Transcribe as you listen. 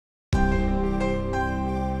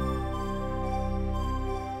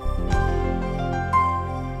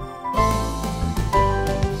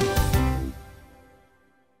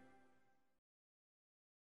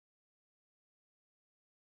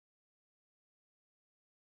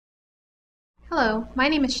Hello, my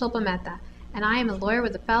name is Shilpa Mehta, and I am a lawyer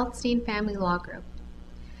with the Feldstein Family Law Group.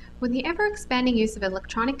 With the ever-expanding use of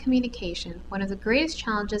electronic communication, one of the greatest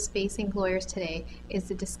challenges facing lawyers today is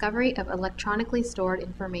the discovery of electronically stored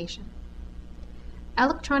information.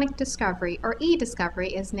 Electronic discovery, or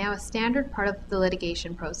e-discovery, is now a standard part of the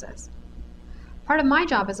litigation process. Part of my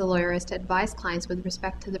job as a lawyer is to advise clients with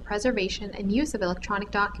respect to the preservation and use of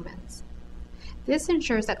electronic documents. This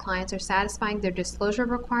ensures that clients are satisfying their disclosure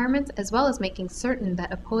requirements as well as making certain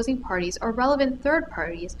that opposing parties or relevant third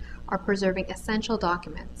parties are preserving essential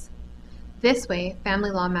documents. This way, family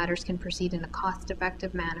law matters can proceed in a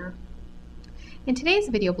cost-effective manner. In today's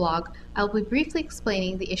video blog, I will be briefly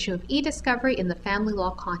explaining the issue of e-discovery in the family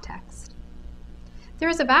law context. There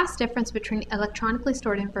is a vast difference between electronically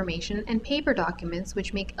stored information and paper documents,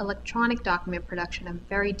 which make electronic document production a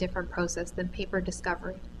very different process than paper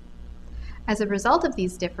discovery. As a result of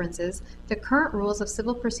these differences, the current rules of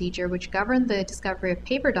civil procedure which govern the discovery of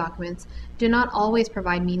paper documents do not always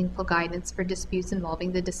provide meaningful guidance for disputes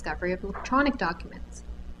involving the discovery of electronic documents.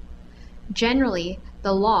 Generally,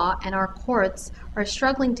 the law and our courts are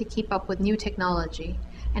struggling to keep up with new technology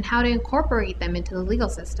and how to incorporate them into the legal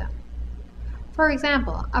system. For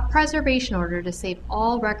example, a preservation order to save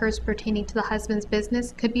all records pertaining to the husband's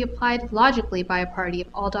business could be applied logically by a party if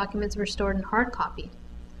all documents were stored in hard copy.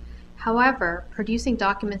 However, producing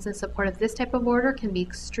documents in support of this type of order can be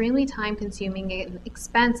extremely time-consuming and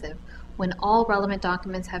expensive when all relevant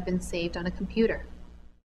documents have been saved on a computer.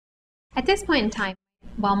 At this point in time,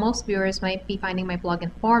 while most viewers might be finding my blog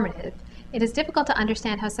informative, it is difficult to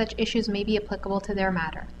understand how such issues may be applicable to their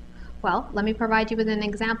matter. Well, let me provide you with an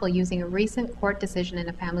example using a recent court decision in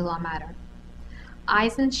a family law matter.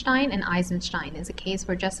 Feldstein and Feldstein is a case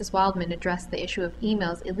where Justice Wildman addressed the issue of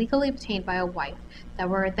emails illegally obtained by a wife that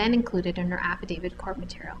were then included in her affidavit court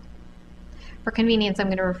material. For convenience, I'm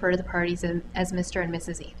going to refer to the parties as Mr. and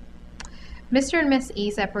Mrs. E. Mr. and Miss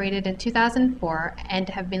E separated in 2004 and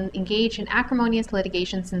have been engaged in acrimonious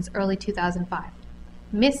litigation since early 2005.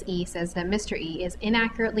 Miss E says that Mr. E is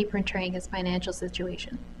inaccurately portraying his financial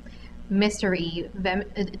situation. Mr. E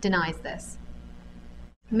denies this.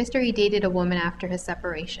 Mr. E dated a woman after his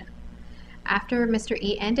separation. After Mr.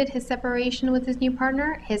 E ended his separation with his new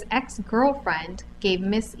partner, his ex-girlfriend gave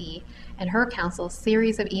Miss E and her counsel a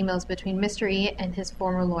series of emails between Mr. E and his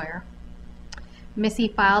former lawyer. Miss E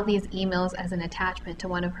filed these emails as an attachment to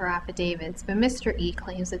one of her affidavits, but Mr. E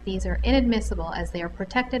claims that these are inadmissible as they are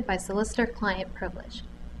protected by solicitor-client privilege.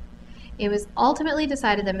 It was ultimately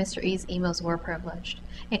decided that Mr. E's emails were privileged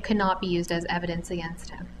and could not be used as evidence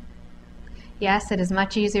against him. Yes, it is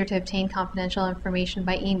much easier to obtain confidential information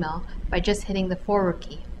by email by just hitting the forward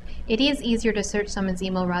key. It is easier to search someone's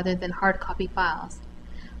email rather than hard copy files.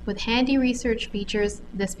 With handy research features,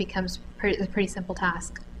 this becomes a pretty simple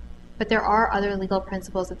task. But there are other legal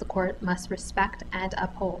principles that the court must respect and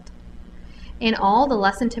uphold. In all, the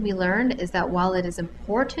lesson to be learned is that while it is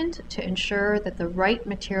important to ensure that the right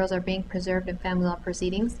materials are being preserved in family law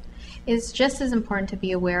proceedings, it is just as important to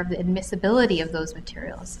be aware of the admissibility of those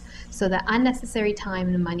materials, so that unnecessary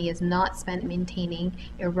time and money is not spent maintaining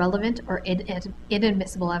irrelevant or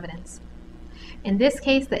inadmissible evidence. In this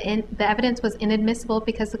case, the evidence was inadmissible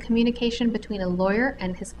because the communication between a lawyer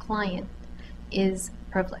and his client is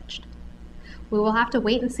privileged. We will have to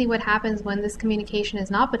wait and see what happens when this communication is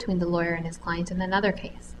not between the lawyer and his client in another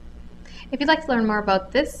case. If you'd like to learn more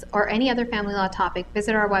about this or any other family law topic,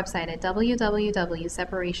 visit our website at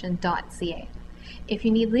www.separation.ca. If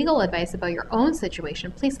you need legal advice about your own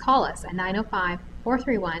situation, please call us at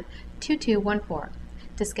 905-431-2214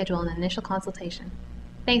 to schedule an initial consultation.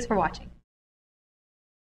 Thanks for watching.